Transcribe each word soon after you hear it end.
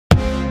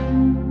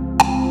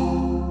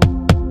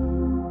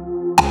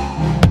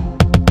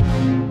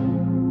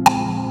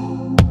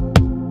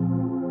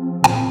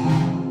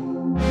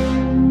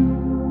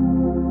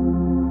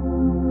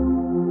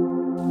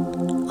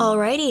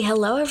Alrighty,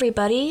 hello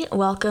everybody.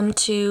 Welcome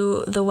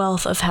to The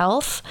Wealth of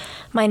Health.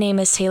 My name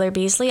is Taylor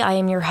Beasley. I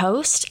am your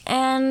host,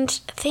 and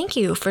thank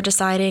you for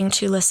deciding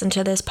to listen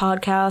to this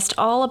podcast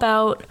all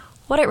about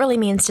what it really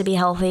means to be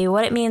healthy,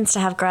 what it means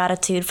to have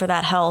gratitude for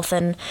that health,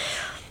 and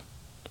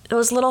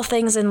those little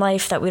things in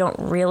life that we don't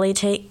really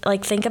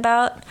think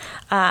about,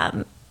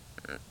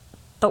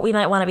 but we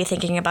might want to be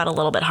thinking about a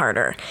little bit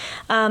harder.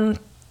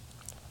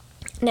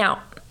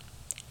 Now,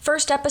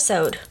 first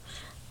episode.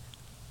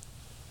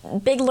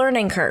 Big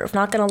learning curve,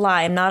 not gonna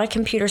lie. I'm not a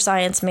computer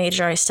science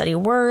major. I study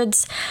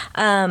words.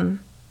 I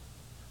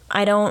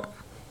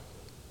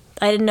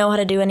didn't know how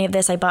to do any of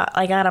this. I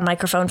got a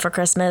microphone for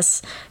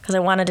Christmas because I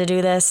wanted to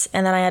do this,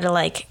 and then I had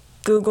to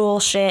Google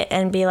shit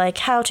and be like,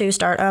 how to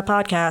start a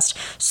podcast.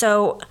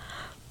 So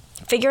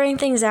figuring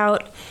things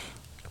out,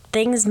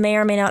 things may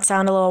or may not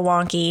sound a little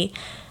wonky.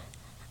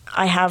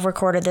 I have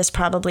recorded this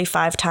probably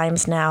 5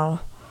 times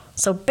now,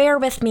 so bear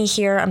with me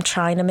here. I'm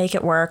trying to make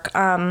it work.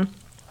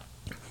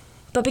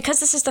 But because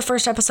this is the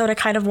first episode, I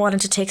kind of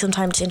wanted to take some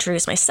time to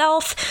introduce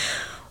myself,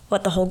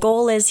 what the whole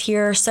goal is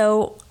here.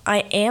 So I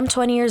am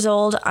 20 years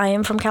old. I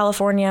am from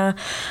California.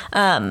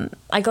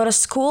 I go to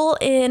school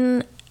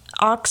in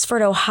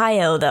Oxford,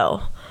 Ohio,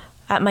 though,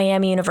 at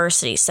Miami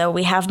University. So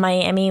we have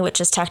Miami,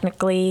 which is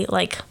technically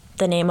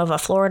the name of a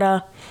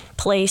Florida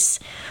place.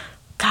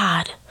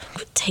 God,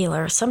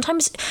 Taylor,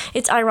 sometimes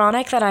it's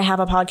ironic that I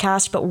have a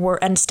podcast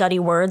and study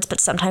words,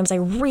 but sometimes I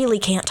really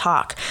can't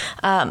talk.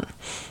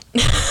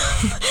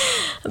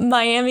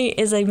 Miami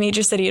is a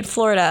major city in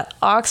Florida.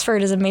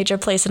 Oxford is a major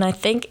place, and I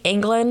think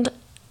England.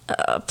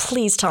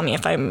 Please tell me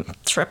if I'm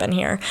tripping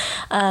here.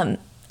 And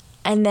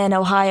then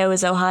Ohio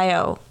is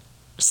Ohio.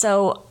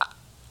 So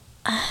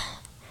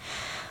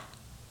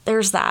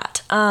there's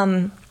that.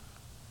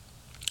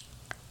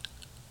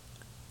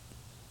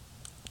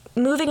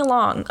 Moving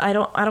along. I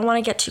don't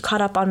want to get too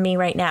caught up on me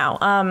right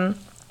now.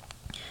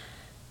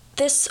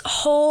 This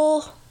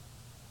whole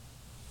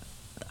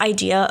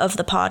idea of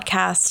the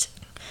podcast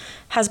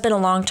has been a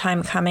long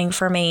time coming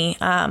for me.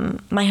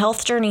 My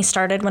health journey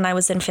started when I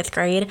was in 5th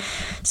grade,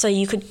 so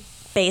you could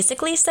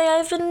basically say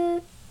I've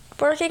been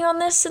working on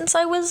this since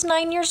I was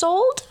 9 years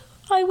old,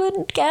 I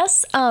would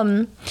guess.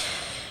 5th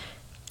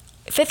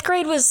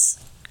grade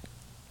was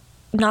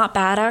not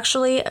bad,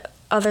 actually,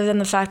 other than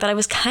the fact that I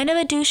was kind of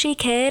a douchey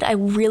kid. I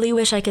really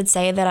wish I could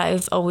say that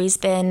I've always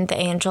been the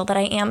angel that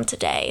I am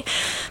today,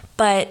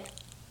 but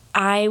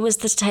I was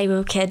this type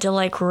of kid to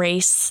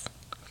race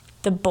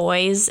the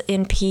boys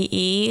in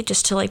PE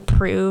just to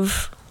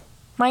prove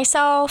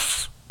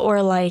myself, or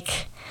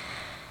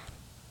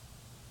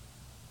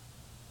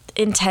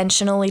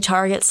intentionally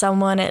target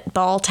someone at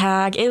ball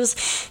tag. It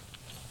was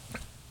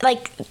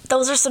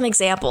those are some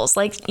examples.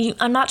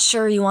 I'm not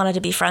sure you wanted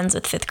to be friends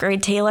with 5th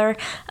grade Taylor.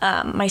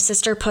 My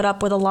sister put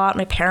up with a lot.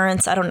 My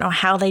parents, I don't know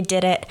how they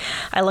did it.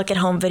 I look at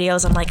home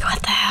videos, I'm like,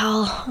 what the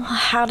hell?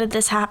 How did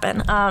this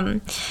happen?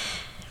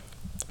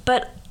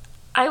 But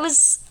I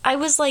was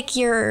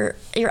your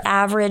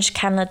average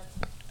kind of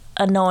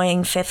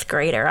annoying 5th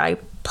grader. I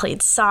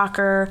played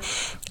soccer.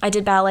 I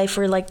did ballet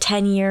for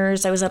 10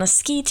 years. I was on a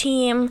ski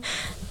team.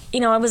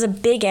 I was a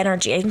big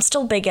energy. I'm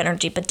still big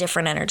energy, but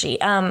different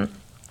energy. And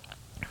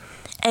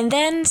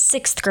then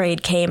 6th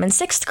grade came. And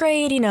 6th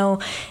grade,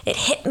 it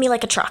hit me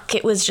like a truck.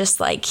 It was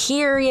just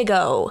here you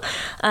go.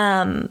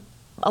 A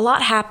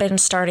lot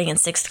happened starting in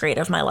 6th grade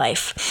of my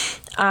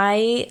life.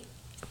 I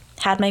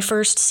had my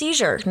first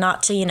seizure,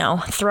 not to,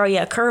 throw you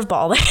a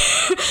curveball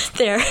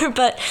there,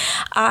 but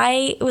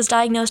I was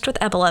diagnosed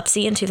with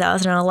epilepsy in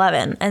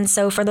 2011. And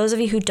so for those of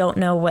you who don't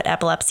know what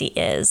epilepsy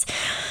is,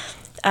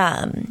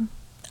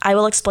 I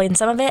will explain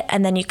some of it,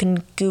 and then you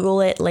can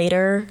Google it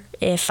later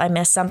if I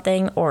miss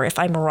something or if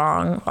I'm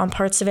wrong on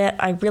parts of it.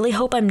 I really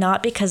hope I'm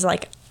not, because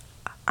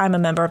I'm a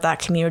member of that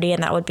community,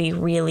 and that would be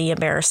really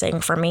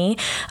embarrassing for me.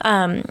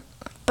 But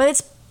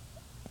it's,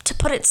 to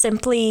put it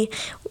simply,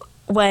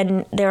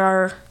 when there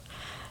are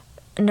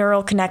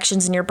neural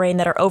connections in your brain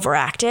that are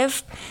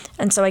overactive.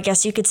 And so I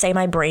guess you could say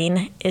my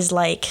brain is an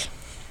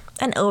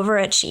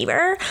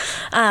overachiever.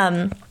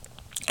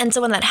 And so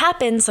when that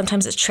happens,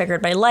 sometimes it's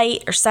triggered by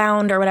light or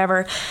sound or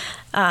whatever.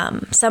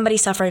 Somebody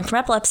suffering from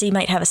epilepsy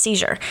might have a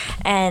seizure.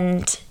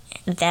 And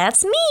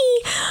that's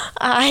me.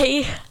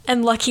 I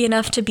am lucky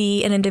enough to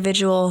be an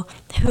individual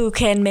who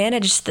can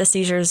manage the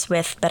seizures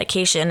with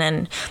medication.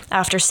 And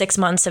after 6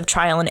 months of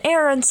trial and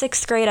error in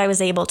 6th grade, I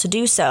was able to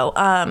do so.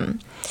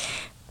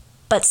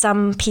 But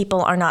some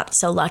people are not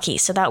so lucky.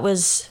 So that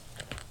was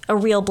a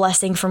real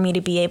blessing for me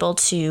to be able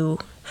to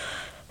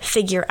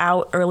figure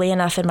out early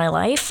enough in my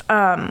life.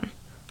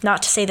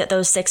 Not to say that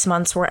those 6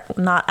 months were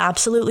not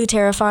absolutely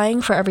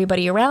terrifying for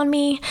everybody around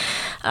me.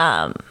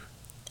 And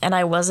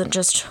I wasn't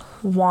just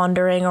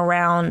wandering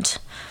around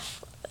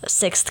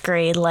 6th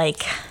grade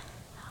like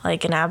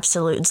an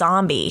absolute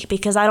zombie,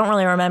 because I don't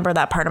really remember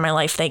that part of my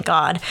life, thank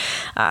God.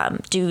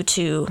 Due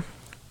to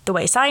the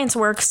way science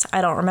works,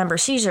 I don't remember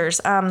seizures.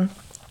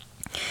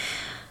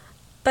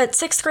 But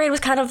 6th grade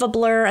was kind of a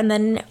blur, and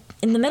then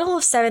in the middle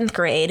of 7th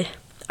grade,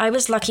 I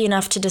was lucky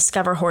enough to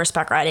discover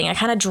horseback riding. I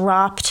kind of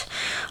dropped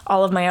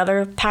all of my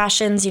other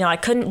passions. I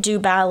couldn't do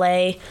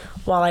ballet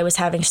while I was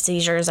having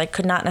seizures. I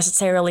could not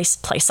necessarily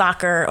play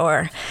soccer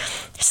or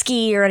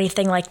ski or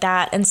anything like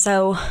that. And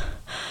so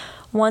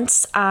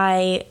once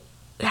I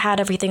had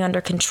everything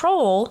under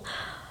control,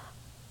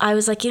 I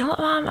was like, you know what,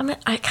 Mom,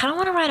 I kind of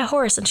want to ride a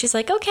horse. And she's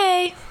like,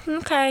 okay.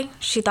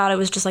 She thought it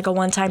was just like a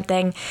one-time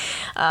thing.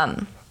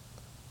 And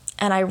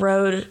I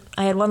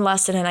had one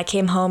lesson, and I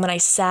came home and I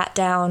sat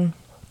down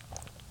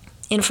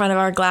in front of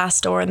our glass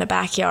door in the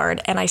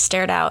backyard, and I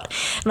stared out.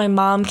 And my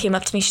mom came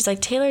up to me. She's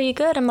like, Taylor, are you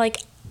good? I'm like,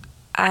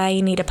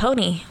 I need a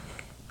pony.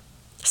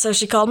 So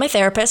she called my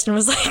therapist and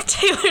was like,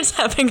 Taylor's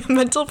having a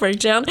mental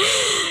breakdown.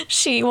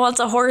 She wants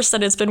a horse,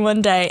 and it's been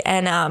one day.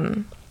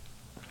 And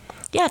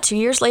 2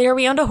 years later,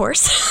 we owned a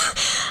horse.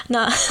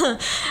 Not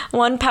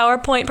one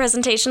PowerPoint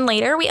presentation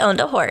later, we owned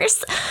a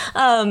horse.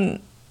 No,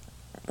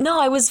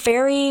 I was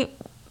very,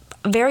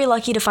 very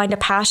lucky to find a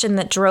passion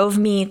that drove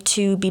me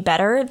to be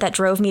better, that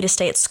drove me to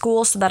stay at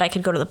school so that I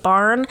could go to the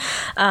barn.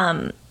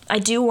 I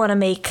do want to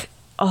make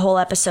a whole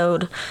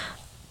episode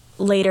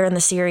later in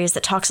the series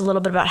that talks a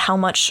little bit about how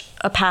much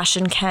a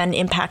passion can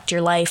impact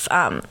your life,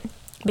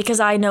 because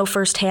I know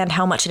firsthand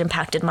how much it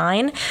impacted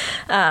mine.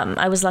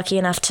 I was lucky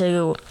enough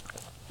to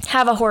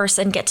have a horse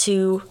and get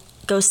to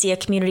go see a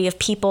community of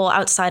people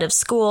outside of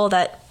school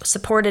that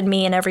supported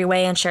me in every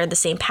way and shared the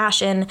same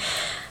passion.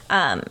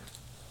 And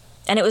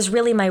it was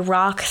really my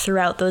rock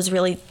throughout those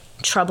really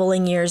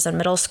troubling years in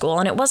middle school.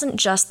 And it wasn't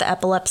just the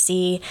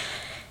epilepsy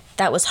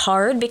that was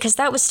hard, because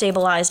that was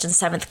stabilized in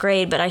 7th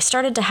grade, but I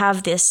started to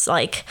have this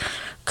like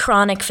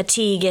chronic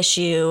fatigue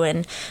issue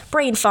and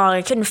brain fog.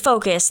 I couldn't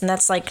focus, and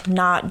that's like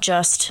not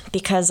just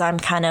because I'm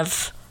kind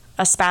of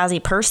a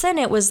spazzy person.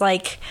 It was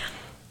like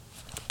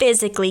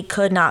physically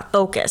could not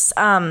focus.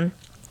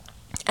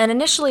 And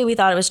initially we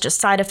thought it was just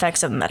side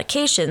effects of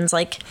medications.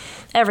 Like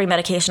every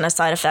medication has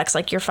side effects.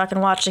 Like you're fucking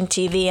watching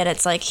TV and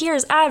it's like,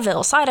 here's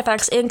Advil. Side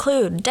effects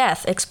include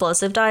death,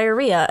 explosive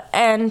diarrhea,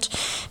 and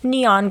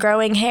neon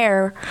growing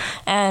hair,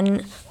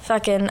 and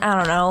fucking, I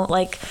don't know,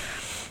 like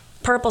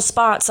purple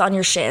spots on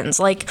your shins.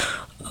 Like,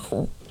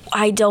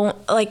 I don't,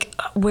 like,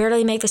 where do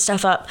they make this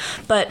stuff up?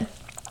 But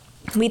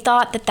we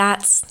thought that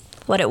that's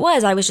what it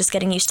was. I was just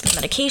getting used to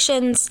the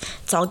medications.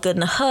 It's all good in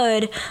the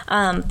hood.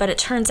 But it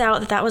turns out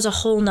that that was a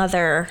whole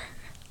nother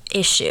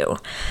issue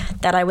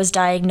that I was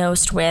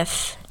diagnosed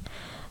with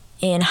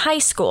in high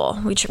school.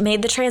 We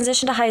made the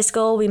transition to high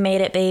school. We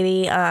made it,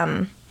 baby.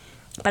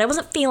 But I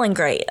wasn't feeling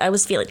great. I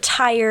was feeling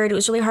tired. It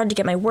was really hard to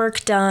get my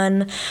work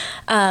done.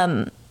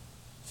 And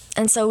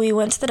so we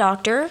went to the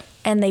doctor,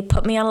 and they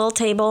put me on a little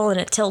table, and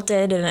it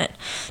tilted, and it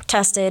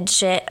tested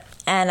shit.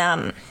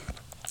 And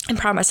I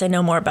promise I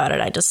know more about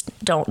it. I just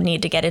don't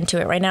need to get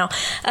into it right now.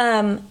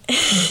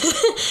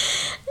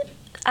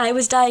 I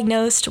was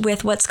diagnosed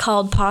with what's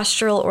called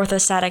postural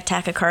orthostatic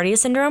tachycardia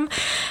syndrome.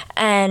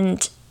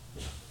 And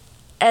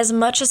as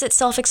much as it's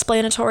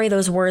self-explanatory,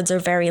 those words are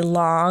very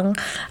long.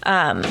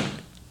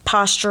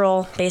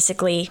 Postural,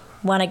 basically,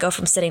 when I go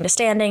from sitting to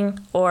standing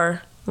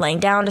or laying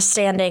down to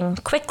standing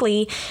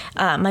quickly,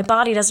 my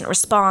body doesn't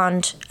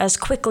respond as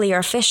quickly or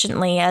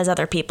efficiently as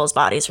other people's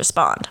bodies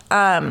respond.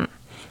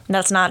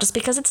 That's not just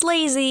because it's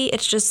lazy.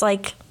 It's just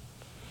like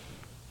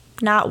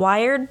not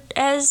wired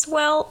as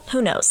well.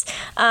 Who knows?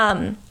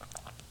 My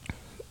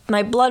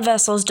blood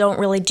vessels don't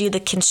really do the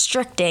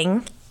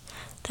constricting.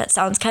 That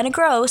sounds kind of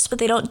gross, but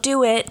they don't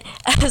do it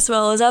as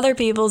well as other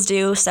people's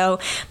do. So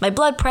my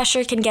blood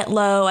pressure can get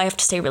low. I have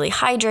to stay really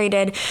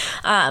hydrated.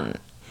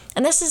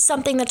 And this is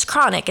something that's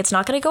chronic. It's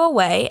not going to go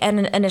away.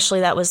 And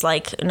initially that was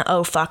like an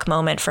oh fuck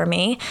moment for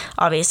me.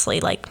 Obviously,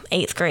 like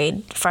 8th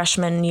grade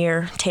freshman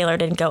year, Taylor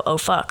didn't go oh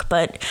fuck,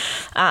 but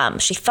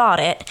she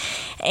thought it.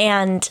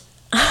 And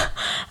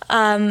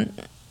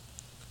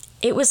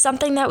it was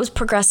something that was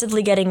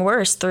progressively getting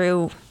worse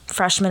through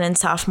freshman and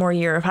sophomore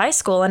year of high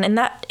school. And in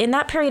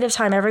that period of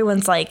time,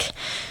 everyone's like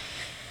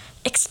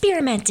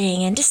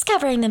experimenting and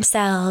discovering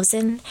themselves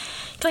and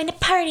going to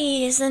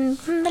parties and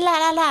la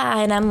la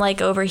la, and I'm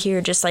like over here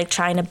just like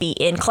trying to be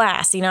in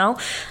class, you know?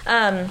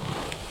 And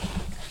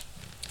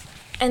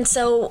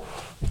so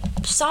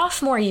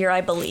sophomore year,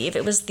 I believe,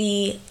 it was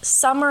the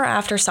summer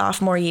after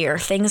sophomore year,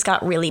 things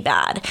got really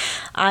bad.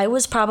 I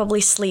was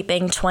probably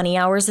sleeping 20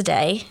 hours a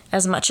day,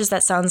 as much as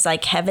that sounds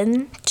like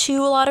heaven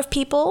to a lot of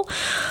people.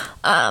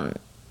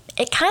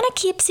 It kind of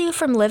keeps you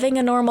from living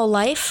a normal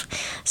life.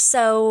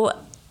 So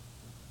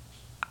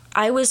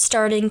I was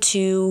starting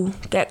to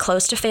get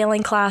close to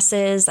failing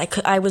classes.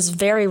 I was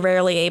very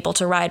rarely able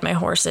to ride my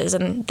horses,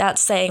 and that's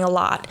saying a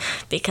lot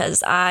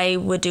because I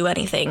would do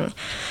anything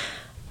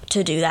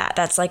to do that.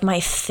 That's like my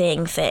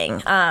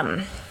thing.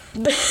 I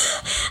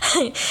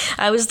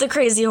was the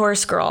crazy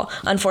horse girl,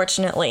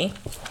 unfortunately.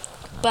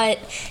 But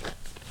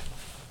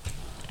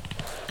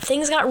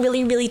things got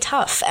really, really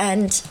tough,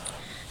 and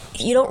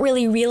you don't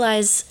really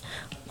realize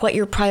what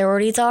your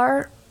priorities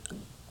are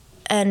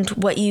and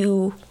what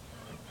you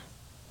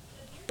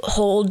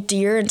hold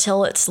dear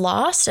until it's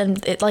lost.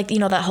 And it, like, you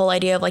know, that whole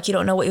idea of like you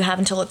don't know what you have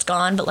until it's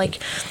gone, but like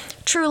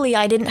truly,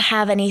 I didn't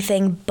have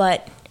anything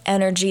but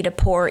energy to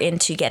pour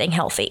into getting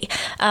healthy.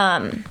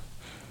 And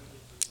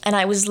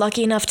I was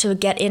lucky enough to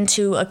get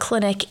into a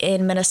clinic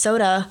in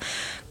Minnesota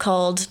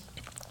called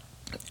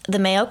the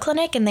Mayo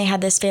Clinic, and they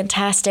had this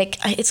fantastic,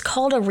 it's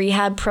called a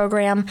rehab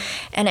program,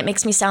 and it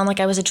makes me sound like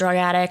I was a drug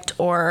addict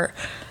or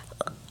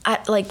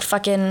like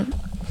fucking,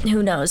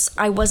 who knows.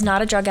 I was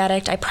not a drug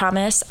addict, I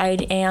promise. I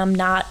am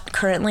not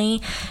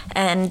currently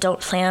and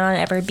don't plan on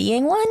ever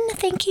being one,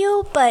 thank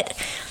you. But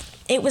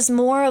it was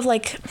more of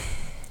like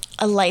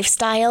a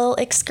lifestyle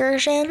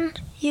excursion,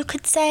 you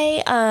could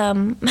say.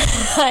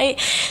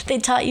 They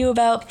taught you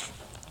about,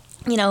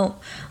 you know,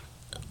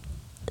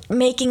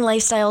 making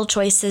lifestyle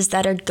choices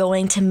that are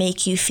going to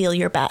make you feel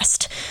your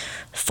best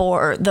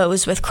for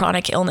those with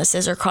chronic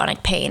illnesses or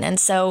chronic pain. And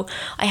so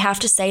I have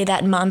to say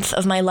that month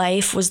of my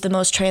life was the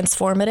most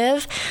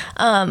transformative,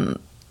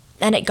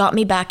 and it got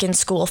me back in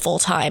school full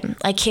time.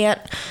 I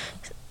can't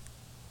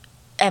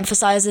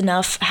emphasize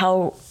enough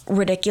how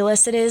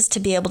ridiculous it is to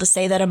be able to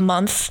say that a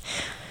month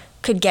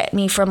could get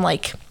me from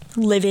like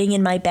living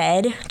in my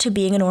bed to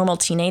being a normal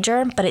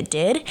teenager, but it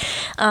did.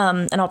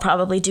 And I'll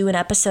probably do an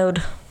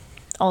episode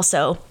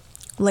also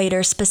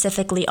later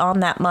specifically on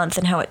that month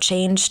and how it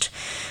changed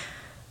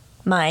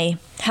my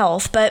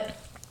health. But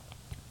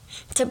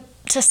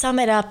to sum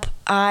it up,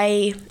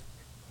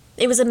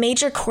 it was a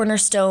major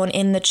cornerstone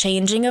in the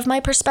changing of my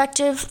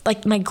perspective,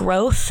 like my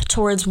growth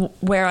towards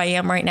where I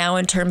am right now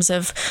in terms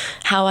of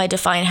how I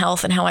define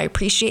health and how I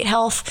appreciate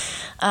health,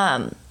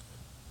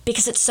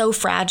 because it's so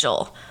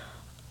fragile.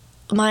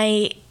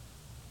 My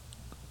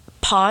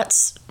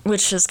POTS,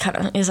 which is a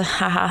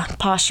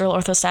postural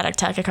orthostatic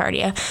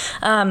tachycardia,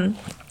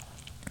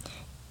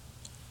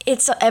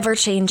 it's ever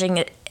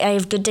changing. I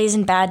have good days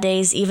and bad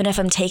days, even if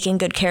I'm taking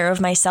good care of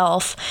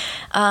myself.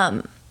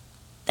 And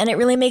it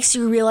really makes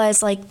you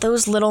realize like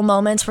those little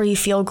moments where you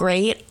feel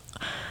great,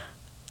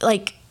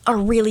 like are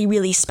really,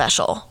 really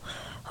special.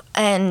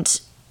 And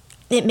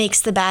it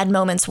makes the bad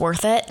moments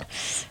worth it.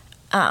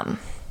 And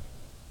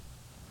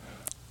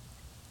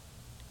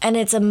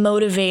it's a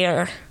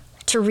motivator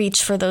to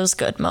reach for those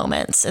good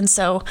moments. And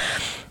so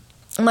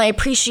my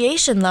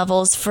appreciation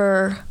levels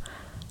for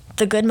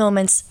the good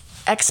moments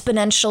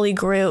exponentially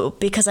grew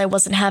because I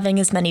wasn't having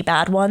as many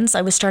bad ones.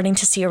 I was starting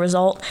to see a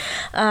result.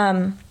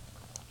 And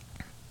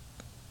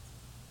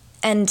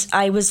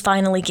I was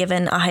finally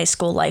given a high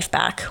school life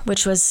back,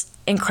 which was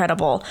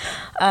incredible.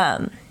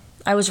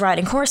 I was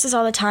riding horses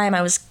all the time.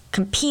 I was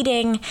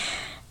competing.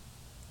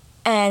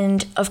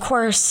 And of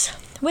course,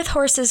 with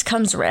horses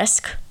comes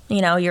risk. You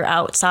know, you're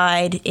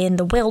outside in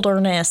the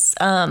wilderness.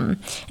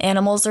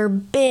 Animals are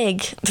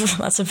big.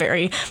 That's a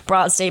very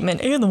broad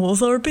statement.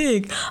 Animals are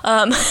big.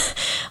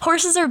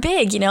 Horses are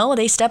big, you know,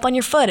 they step on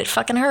your foot. It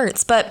fucking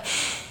hurts. But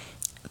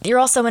you're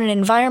also in an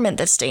environment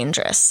that's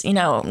dangerous, you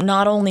know,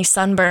 not only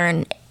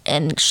sunburn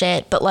and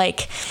shit, but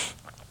like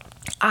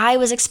I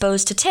was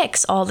exposed to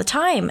ticks all the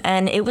time,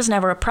 and it was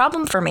never a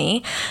problem for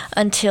me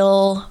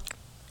until,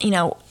 you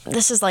know,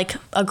 this is like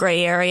a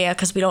gray area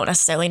because we don't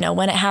necessarily know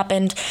when it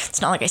happened. It's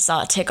not like I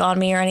saw a tick on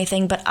me or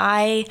anything, but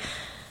I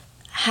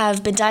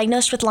have been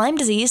diagnosed with Lyme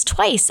disease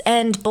twice,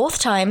 and both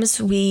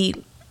times we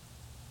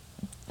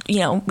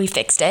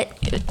fixed it,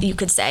 you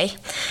could say.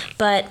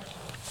 But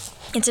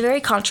it's a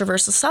very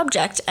controversial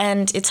subject,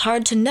 and it's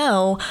hard to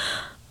know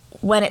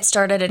when it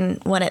started and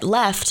when it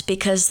left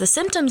because the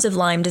symptoms of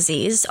Lyme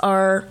disease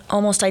are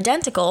almost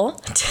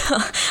identical,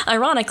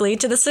 ironically,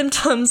 to the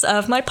symptoms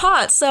of my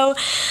POTS. So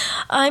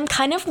I'm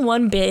kind of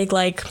one big,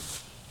 like,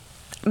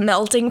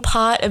 melting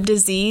pot of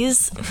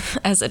disease,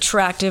 as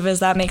attractive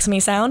as that makes me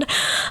sound.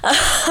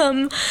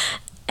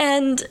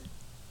 And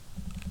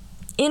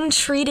in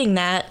treating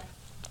that,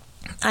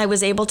 I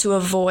was able to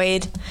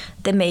avoid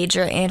the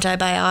major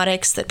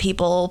antibiotics that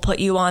people put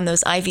you on,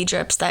 those IV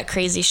drips, that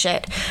crazy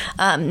shit.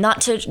 Not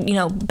to,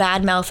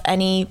 badmouth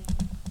any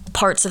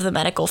parts of the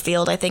medical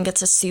field. I think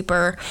it's a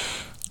super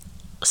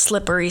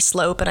slippery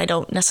slope, and I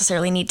don't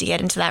necessarily need to get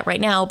into that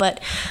right now.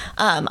 But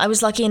I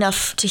was lucky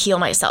enough to heal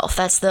myself.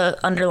 That's the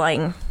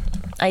underlying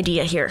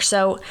idea here.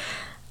 So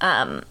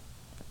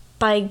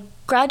by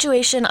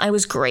graduation, I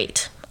was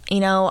great.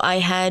 I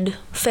had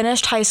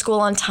finished high school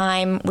on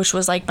time, which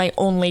was like my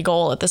only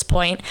goal at this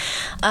point.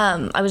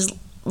 I was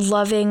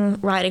loving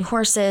riding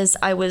horses.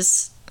 I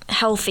was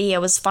healthy. I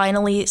was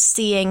finally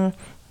seeing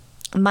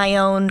my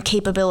own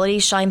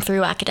capabilities shine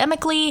through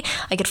academically.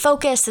 I could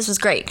focus. This was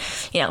great.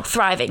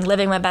 Thriving,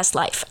 living my best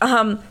life.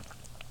 And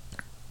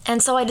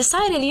so I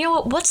decided,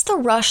 what's the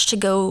rush to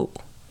go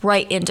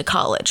right into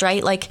college,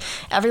 right? Like,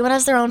 everyone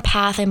has their own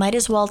path. I might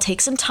as well take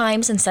some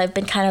time, since I've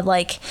been kind of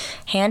like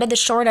handed the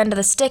short end of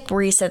the stick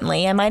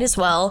recently. I might as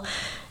well,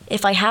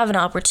 if I have an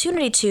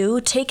opportunity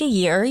to, take a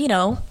year,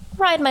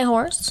 ride my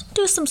horse,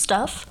 do some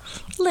stuff,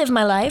 live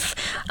my life.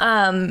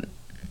 And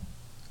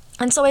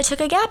so I took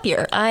a gap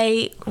year.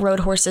 I rode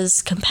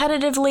horses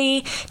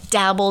competitively,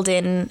 dabbled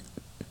in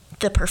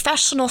the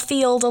professional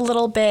field a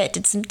little bit,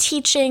 did some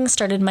teaching,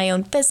 started my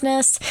own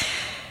business,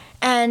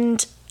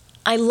 and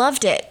I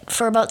loved it.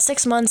 For about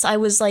 6 months, I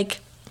was like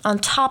on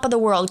top of the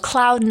world,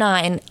 cloud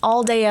nine,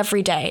 all day,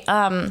 every day.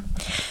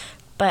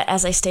 But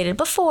as I stated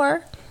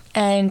before,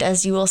 and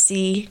as you will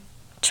see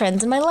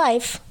trends in my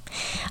life,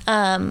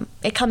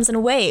 it comes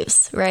in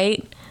waves,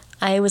 right?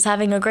 I was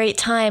having a great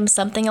time,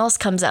 something else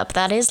comes up.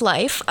 That is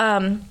life.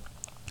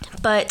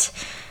 But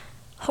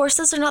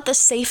horses are not the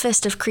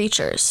safest of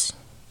creatures,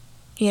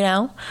 you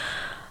know?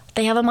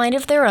 They have a mind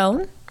of their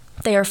own.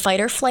 They are fight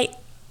or flight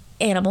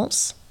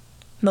animals,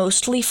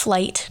 mostly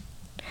flight.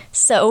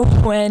 So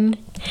when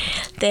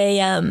they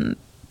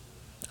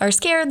are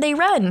scared, they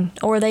run,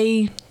 or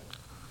they,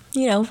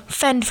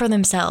 fend for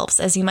themselves,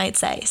 as you might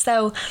say.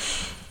 So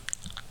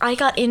I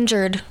got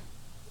injured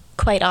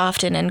quite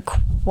often and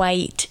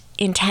quite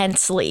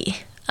intensely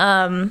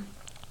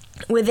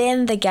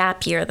within the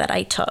gap year that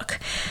I took.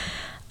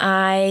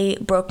 I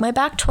broke my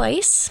back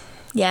twice.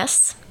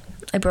 Yes,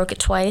 I broke it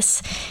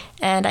twice,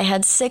 and I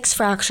had 6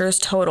 fractures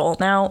total.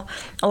 Now,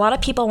 a lot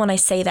of people, when I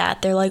say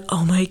that, they're like,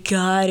 oh my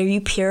God, are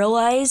you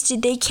paralyzed?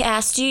 Did they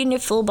cast you in a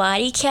full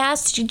body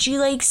cast? Did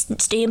you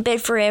stay in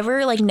bed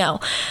forever? No,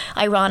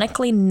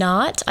 ironically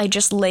not. I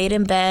just laid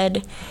in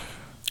bed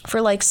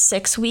for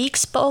 6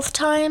 weeks both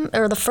time,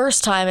 or the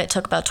first time it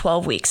took about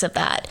 12 weeks of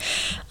that.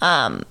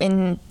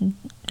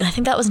 I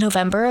think that was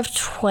November of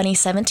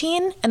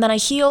 2017, and then I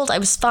healed. I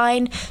was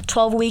fine.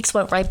 12 weeks,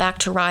 went right back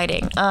to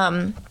riding.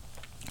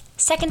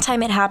 Second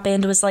time it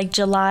happened was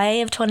July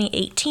of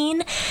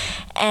 2018,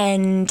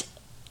 and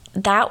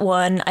that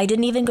one, I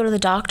didn't even go to the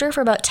doctor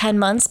for about 10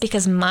 months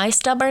because my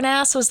stubborn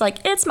ass was like,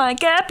 it's my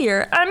gap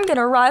year. I'm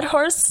gonna ride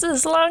horses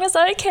as long as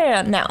I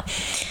can. Now,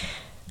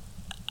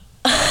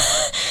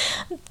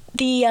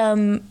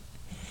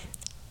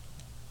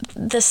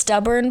 the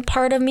stubborn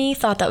part of me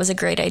thought that was a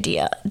great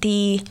idea.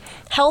 The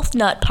health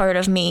nut part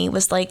of me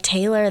was like,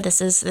 Taylor, this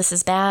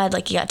is bad.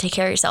 You gotta take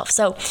care of yourself.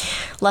 So,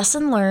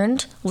 lesson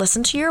learned,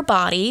 listen to your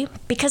body,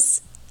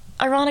 because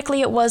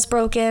ironically it was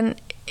broken.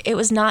 It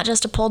was not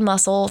just a pulled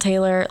muscle,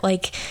 Taylor.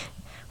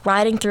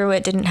 Riding through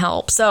it didn't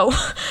help. So,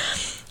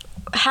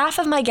 half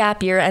of my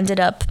gap year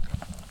ended up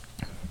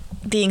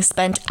being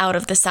spent out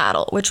of the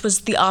saddle, which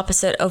was the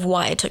opposite of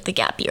why I took the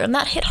gap year. And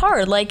that hit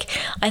hard.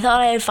 I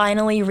thought I had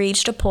finally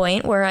reached a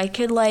point where I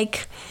could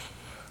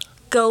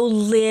go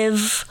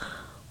live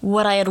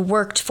what I had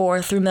worked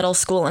for through middle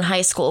school and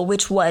high school,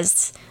 which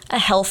was a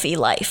healthy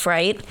life,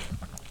 right?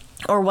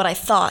 Or what I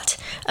thought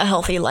a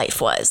healthy life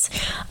was.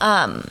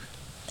 And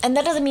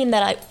that doesn't mean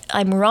that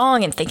I'm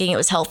wrong in thinking it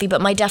was healthy,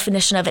 but my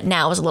definition of it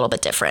now is a little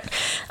bit different.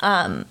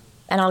 And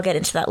I'll get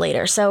into that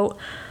later. So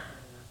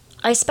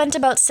I spent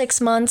about 6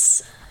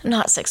 months,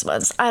 not 6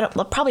 months,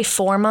 probably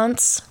 4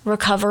 months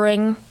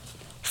recovering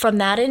from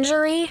that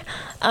injury.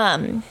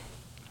 And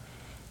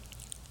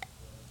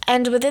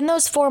within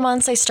those 4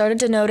 months, I started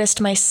to notice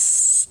my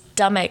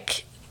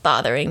stomach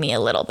bothering me a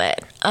little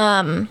bit.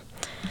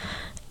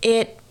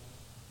 It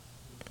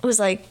was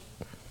not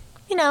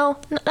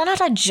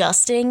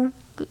adjusting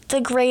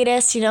the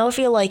greatest, if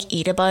you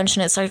eat a bunch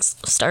and it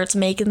starts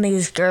making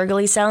these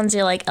gurgly sounds,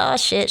 you're like, oh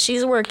shit,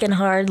 she's working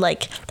hard.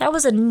 That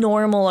was a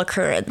normal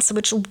occurrence,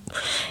 which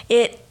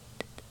it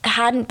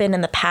hadn't been in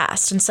the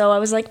past. And so I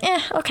was like,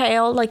 okay,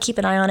 I'll keep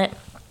an eye on it.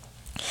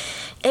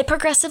 It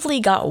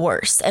progressively got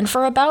worse, and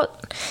for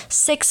about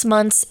 6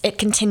 months it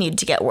continued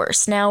to get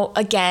worse. Now,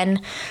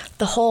 again,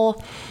 the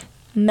whole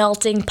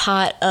melting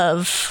pot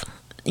of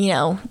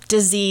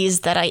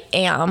disease that I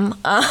am,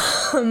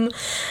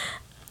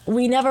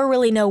 we never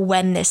really know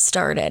when this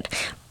started,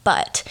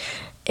 but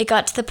it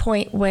got to the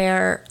point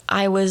where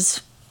I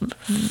was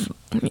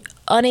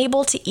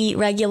unable to eat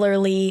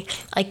regularly.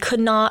 I could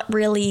not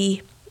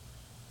really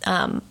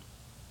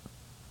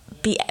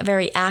be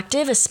very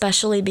active,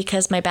 especially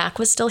because my back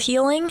was still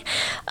healing.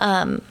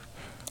 And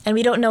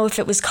we don't know if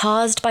it was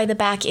caused by the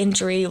back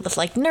injury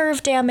with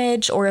nerve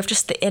damage or if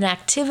just the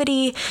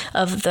inactivity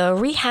of the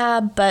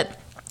rehab, but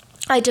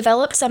I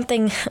developed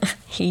something,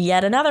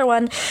 yet another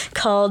one,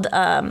 called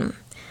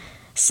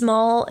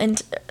small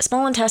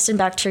intestine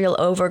bacterial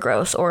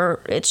overgrowth, or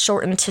it's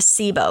shortened to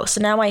SIBO.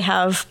 So now I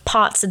have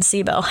POTS and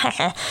SIBO.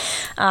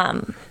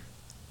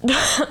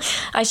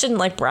 I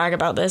shouldn't brag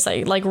about this.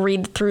 I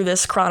read through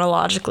this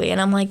chronologically, and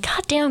I'm like,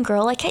 God damn,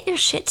 girl, get your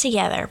shit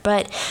together.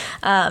 But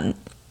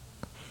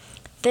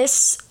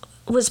this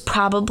was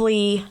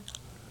probably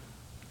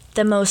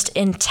the most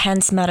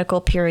intense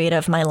medical period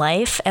of my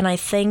life, and I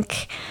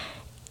think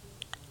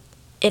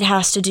it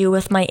has to do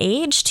with my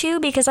age too,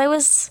 because I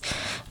was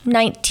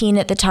 19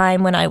 at the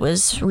time when I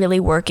was really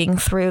working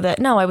through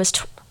that. I was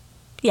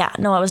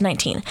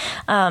 19.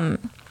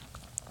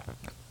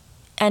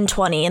 And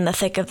 20 in the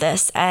thick of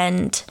this.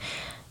 And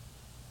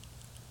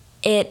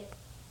it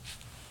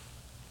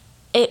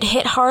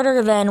hit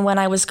harder than when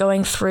I was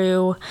going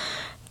through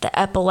the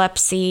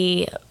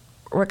epilepsy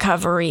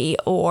recovery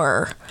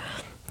or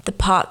the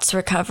POTS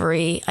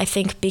recovery. I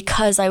think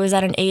because I was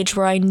at an age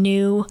where I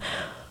knew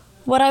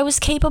what I was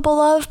capable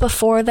of.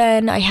 Before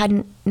then, I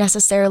hadn't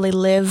necessarily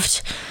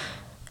lived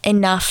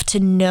enough to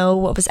know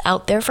what was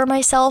out there for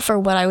myself or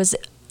what I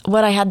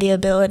had the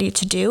ability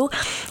to do.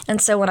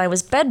 And so when I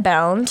was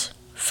bedbound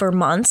for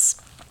months,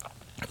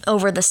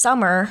 over the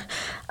summer,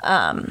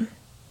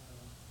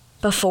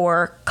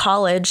 before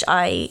college,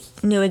 I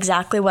knew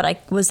exactly what I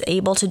was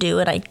able to do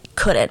and I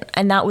couldn't.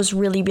 And that was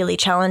really, really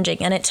challenging.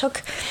 And it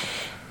took,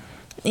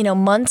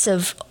 months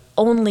of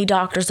only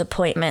doctor's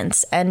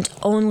appointments and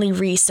only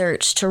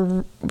research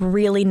to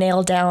really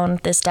nail down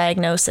this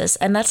diagnosis.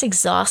 And that's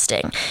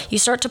exhausting. You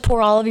start to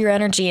pour all of your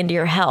energy into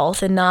your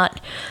health and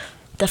not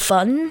the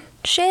fun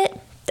shit,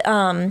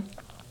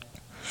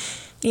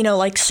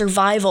 like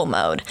survival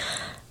mode,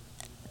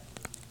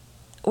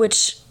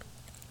 which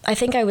I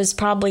think I was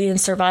probably in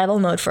survival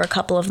mode for a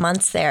couple of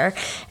months there.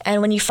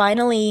 And when you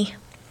finally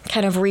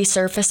kind of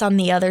resurface on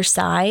the other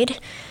side,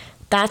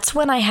 that's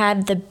when I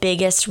had the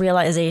biggest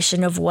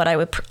realization of what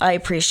I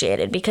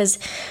appreciated, because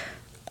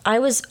I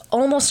was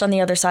almost on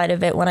the other side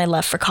of it when I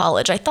left for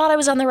college. I thought I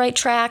was on the right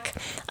track.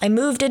 I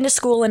moved into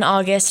school in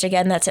August.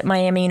 Again, that's at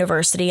Miami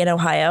University in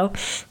Ohio.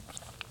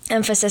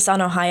 Emphasis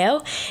on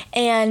Ohio.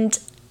 And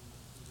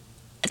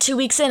 2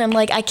 weeks in, I'm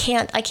like, I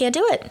can't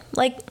do it.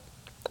 Like,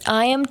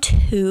 I am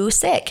too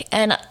sick.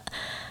 And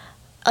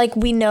like,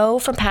 we know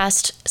from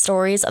past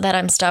stories that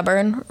I'm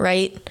stubborn,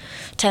 right?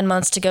 10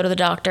 months to go to the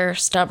doctor,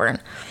 stubborn.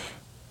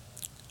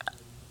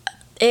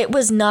 I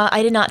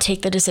did not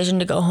take the decision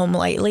to go home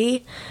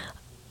lightly.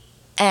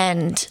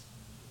 And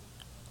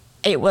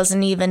it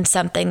wasn't even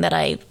something that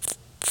I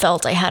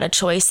felt I had a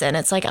choice in.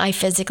 It's like, I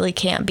physically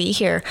can't be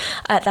here.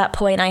 At that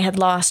point, I had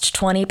lost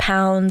 20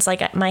 pounds.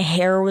 Like, my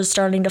hair was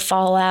starting to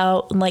fall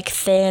out, like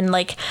thin.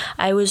 Like,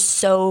 I was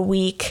so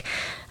weak.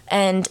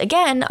 And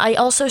again, I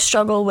also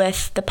struggle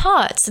with the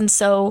POTS. And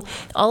so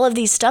all of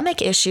these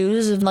stomach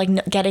issues of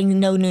like getting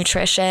no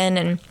nutrition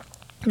and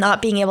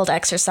not being able to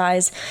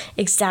exercise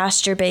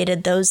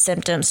exacerbated those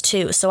symptoms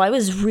too. So I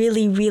was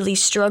really, really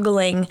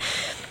struggling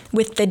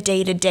with the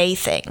day-to-day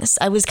things.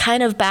 I was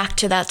kind of back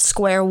to that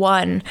square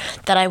one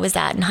that I was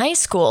at in high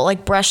school.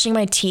 Like, brushing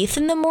my teeth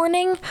in the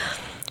morning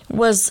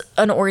was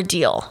an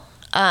ordeal.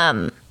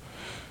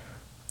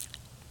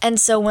 And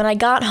so when I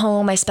got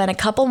home, I spent a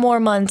couple more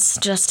months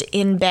just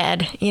in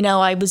bed.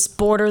 I was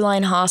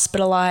borderline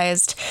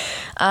hospitalized.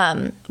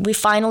 We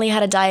finally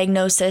had a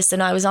diagnosis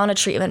and I was on a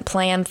treatment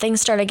plan.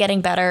 Things started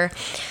getting better.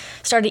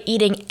 Started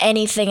eating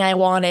anything I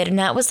wanted. And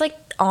that was like,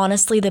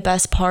 honestly, the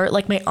best part.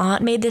 Like, my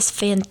aunt made this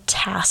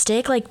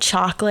fantastic like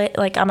chocolate.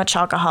 Like, I'm a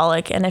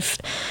chocoholic. And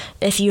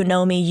if you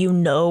know me, you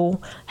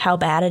know how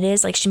bad it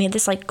is. Like, she made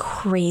this like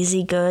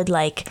crazy good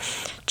like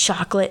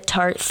chocolate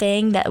tart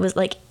thing that was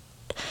like,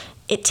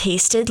 it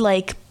tasted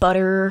like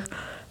butter,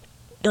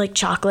 like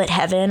chocolate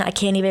heaven. I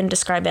can't even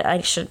describe it. I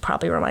should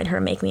probably remind her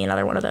and make me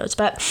another one of those.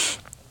 But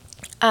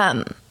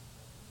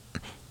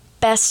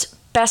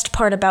best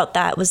part about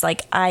that was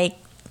like, I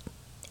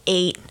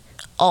ate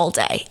all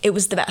day. It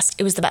was the best.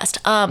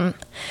 And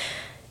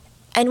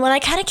when I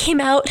kind of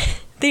came out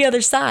the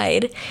other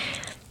side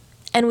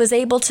and was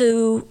able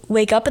to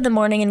wake up in the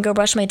morning and go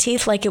brush my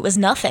teeth like it was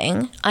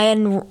nothing,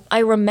 I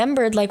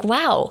remembered like,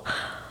 wow,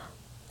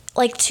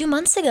 like 2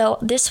 months ago,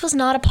 this was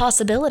not a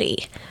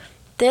possibility.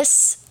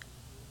 This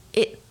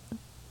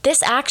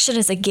action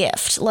is a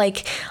gift.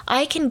 Like,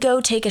 I can go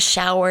take a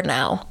shower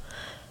now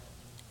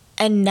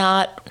and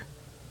not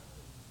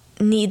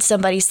need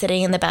somebody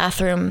sitting in the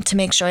bathroom to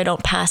make sure I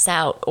don't pass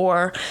out,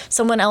 or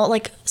someone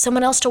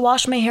else to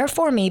wash my hair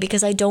for me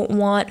because I don't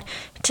want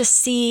to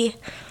see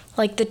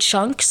like the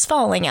chunks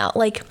falling out.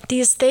 Like,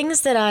 these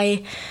things that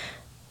I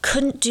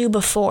couldn't do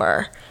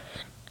before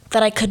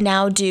that I could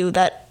now do,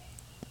 that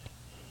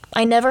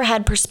I never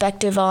had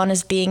perspective on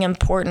as being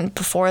important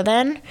before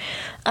then.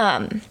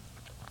 And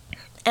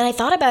I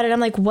thought about it. I'm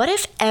like, what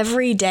if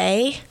every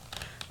day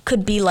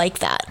could be like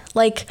that?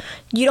 Like,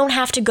 you don't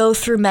have to go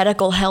through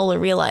medical hell to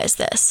realize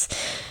this.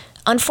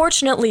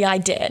 Unfortunately, I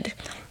did.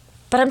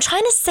 But I'm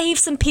trying to save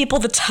some people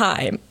the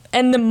time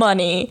and the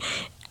money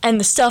and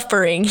the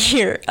suffering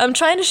here. I'm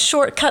trying to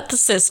shortcut the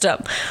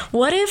system.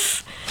 What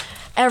if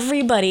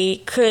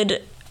everybody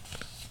could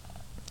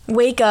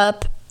wake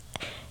up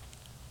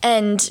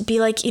and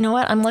be like, you know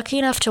what, I'm lucky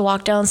enough to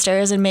walk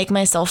downstairs and make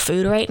myself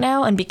food right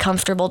now and be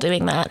comfortable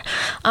doing that.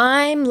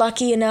 I'm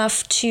lucky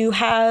enough to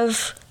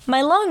have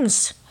my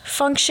lungs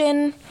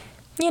function,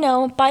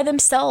 by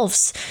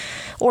themselves,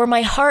 or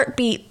my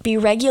heartbeat be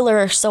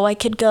regular so I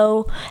could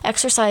go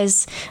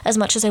exercise as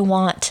much as I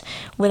want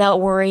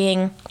without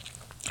worrying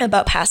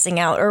about passing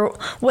out, or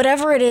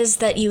whatever it is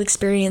that you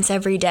experience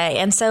every day.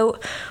 And so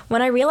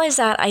when I realized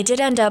that, I did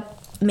end up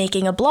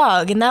making a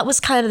blog, and that was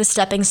kind of the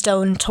stepping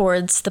stone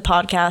towards the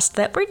podcast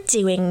that we're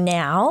doing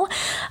now.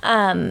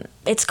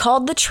 It's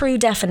called The True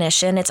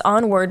Definition. It's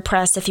on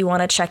WordPress if you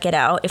want to check it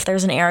out. If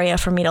there's an area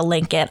for me to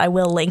link it, I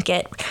will link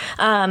it.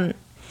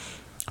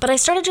 But I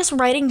started just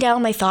writing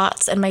down my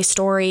thoughts and my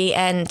story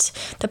and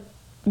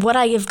what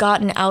I have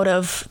gotten out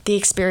of the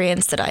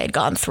experience that I had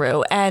gone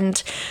through.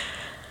 And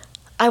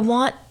I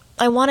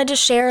wanted to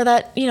share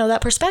that,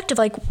 that perspective.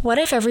 Like, what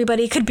if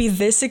everybody could be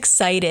this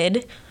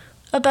excited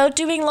about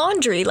doing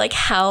laundry? Like,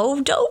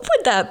 how dope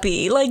would that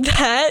be? Like,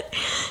 that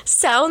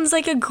sounds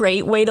like a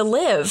great way to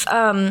live.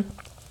 And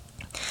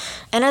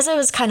as I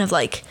was kind of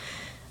like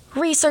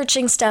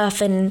researching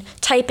stuff and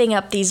typing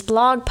up these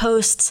blog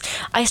posts,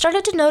 I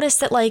started to notice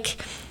that like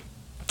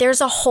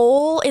there's a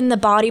hole in the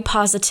body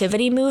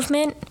positivity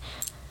movement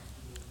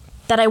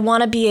that I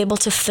want to be able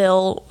to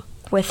fill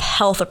with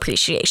health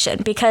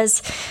appreciation,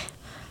 because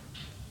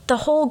the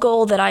whole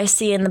goal that I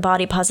see in the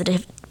body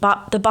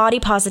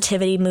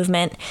positivity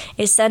movement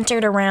is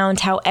centered around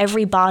how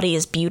every body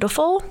is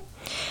beautiful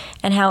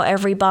and how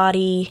every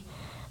body,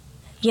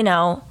 you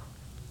know,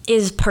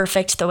 is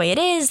perfect the way it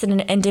is, and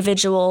an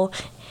individual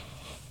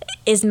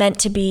is meant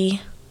to be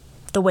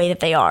the way that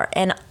they are.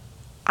 And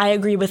I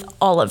agree with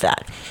all of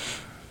that.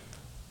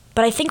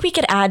 But I think we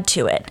could add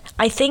to it.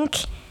 I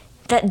think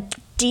that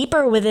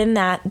deeper within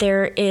that,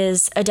 there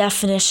is a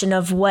definition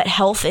of what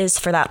health is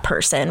for that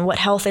person, what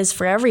health is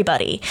for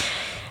everybody.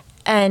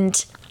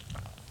 And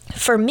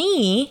for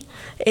me,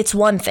 it's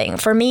one thing.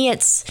 For me,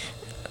 it's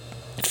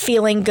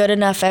feeling good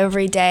enough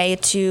every day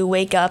to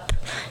wake up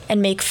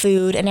and make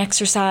food and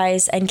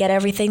exercise and get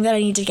everything that I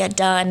need to get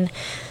done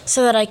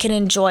so that I can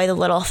enjoy the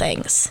little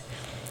things.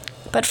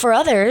 But for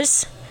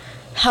others,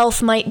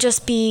 health might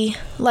just be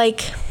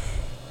like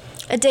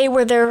a day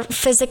where they're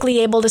physically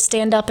able to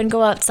stand up and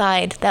go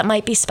outside. That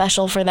might be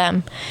special for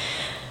them.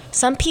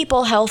 Some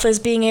people, health is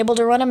being able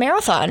to run a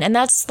marathon, and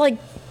that's like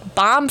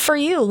bomb for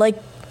you. Like,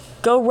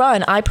 go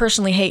run. I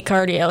personally hate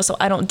cardio, so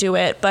I don't do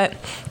it, but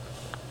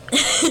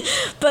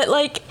but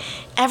like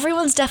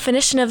everyone's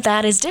definition of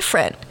that is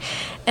different.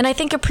 And I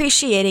think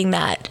appreciating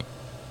that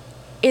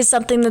is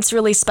something that's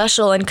really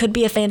special and could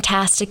be a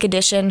fantastic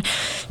addition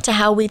to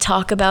how we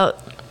talk about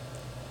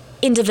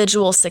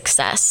individual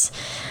success.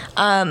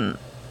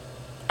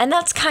 And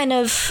that's kind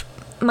of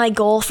my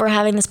goal for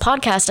having this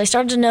podcast. I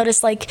started to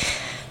notice like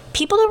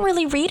people don't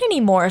really read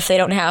anymore if they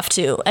don't have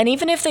to. And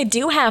even if they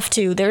do have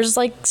to, there's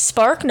like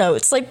Spark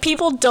Notes. Like,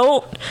 people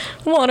don't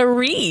want to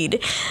read.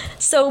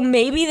 So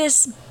maybe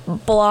this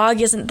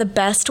blog isn't the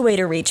best way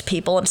to reach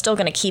people. I'm still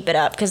going to keep it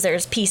up because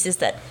there's pieces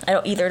that I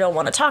don't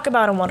want to talk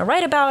about and want to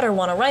write about, or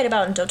want to write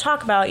about and don't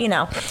talk about, you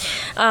know.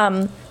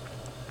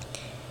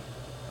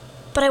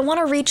 But I want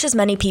to reach as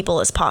many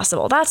people as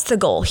possible. That's the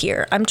goal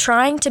here. I'm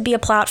trying to be a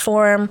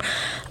platform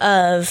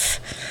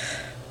of,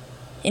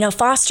 you know,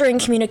 fostering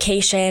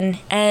communication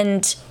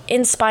and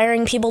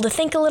inspiring people to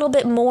think a little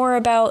bit more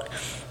about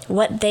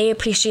what they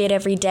appreciate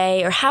every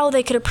day, or how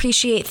they could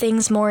appreciate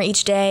things more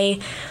each day.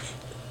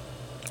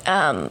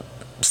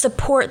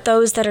 Support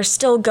those that are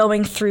still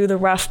going through the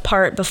rough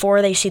part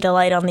before they see the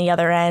light on the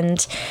other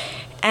end.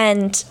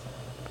 And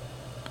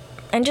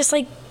just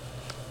like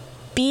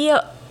be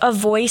a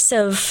voice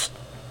of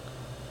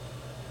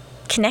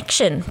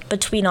connection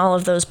between all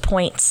of those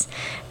points,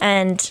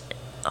 and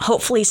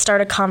hopefully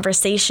start a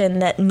conversation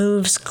that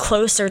moves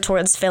closer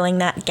towards filling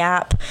that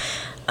gap.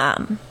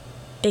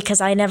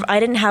 Because I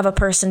didn't have a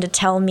person to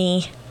tell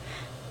me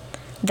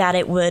that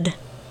it would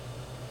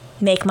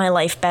make my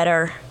life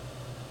better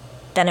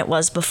than it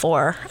was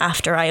before,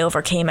 after I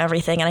overcame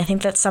everything. And I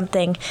think that's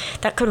something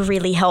that could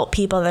really help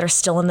people that are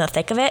still in the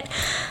thick of it.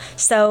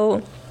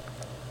 So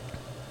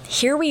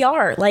here we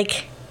are.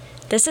 Like,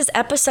 this is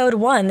episode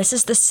 1. This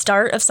is the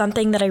start of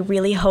something that I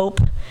really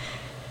hope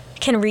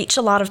can reach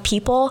a lot of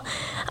people.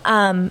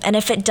 And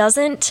if it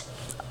doesn't,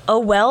 oh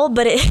well,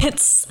 but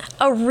it's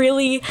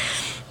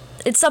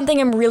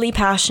something I'm really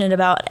passionate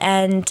about.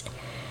 And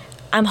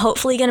I'm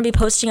hopefully going to be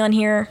posting on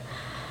here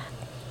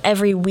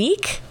every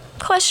week, ?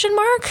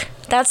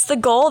 That's the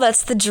goal.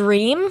 That's the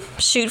dream.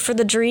 Shoot for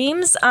the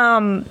dreams.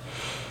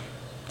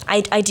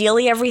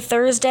 Ideally every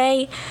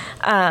Thursday.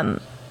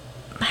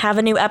 Have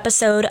a new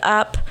episode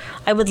up.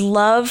 I would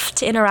love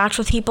to interact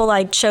with people.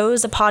 I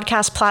chose a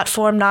podcast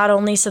platform not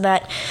only so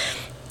that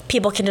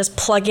people can just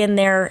plug in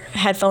their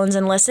headphones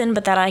and listen,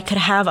 but that I could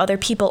have other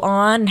people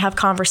on and have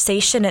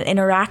conversation and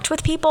interact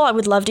with people. I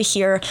would love to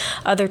hear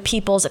other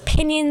people's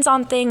opinions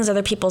on things,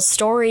 other people's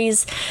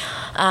stories.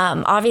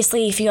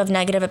 Obviously, if you have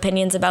negative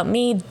opinions about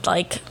me,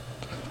 like,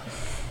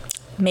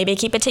 maybe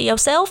keep it to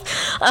yourself.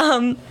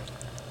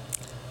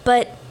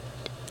 But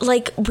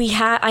like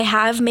I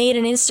have made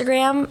an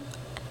Instagram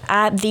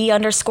at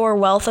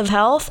 @the_wealth of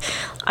health.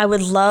 I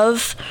would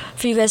love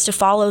for you guys to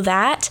follow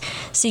that,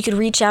 so you could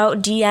reach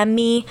out, DM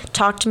me,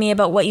 talk to me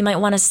about what you might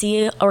want to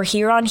see or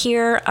hear on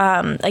here.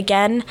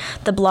 Again,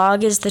 the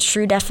blog is The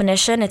True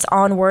Definition. It's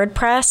on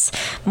WordPress.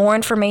 More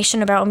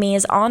information about me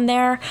is on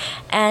there,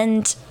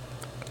 and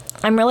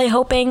I'm really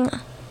hoping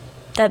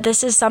that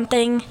this is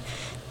something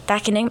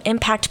that can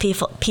impact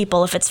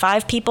people. If it's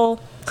 5 people,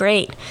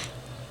 great.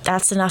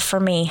 That's enough for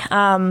me.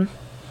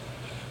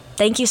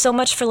 Thank you so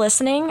much for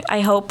listening.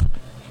 I hope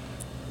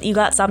you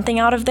got something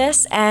out of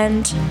this,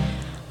 and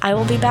I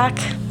will be back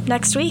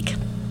next week.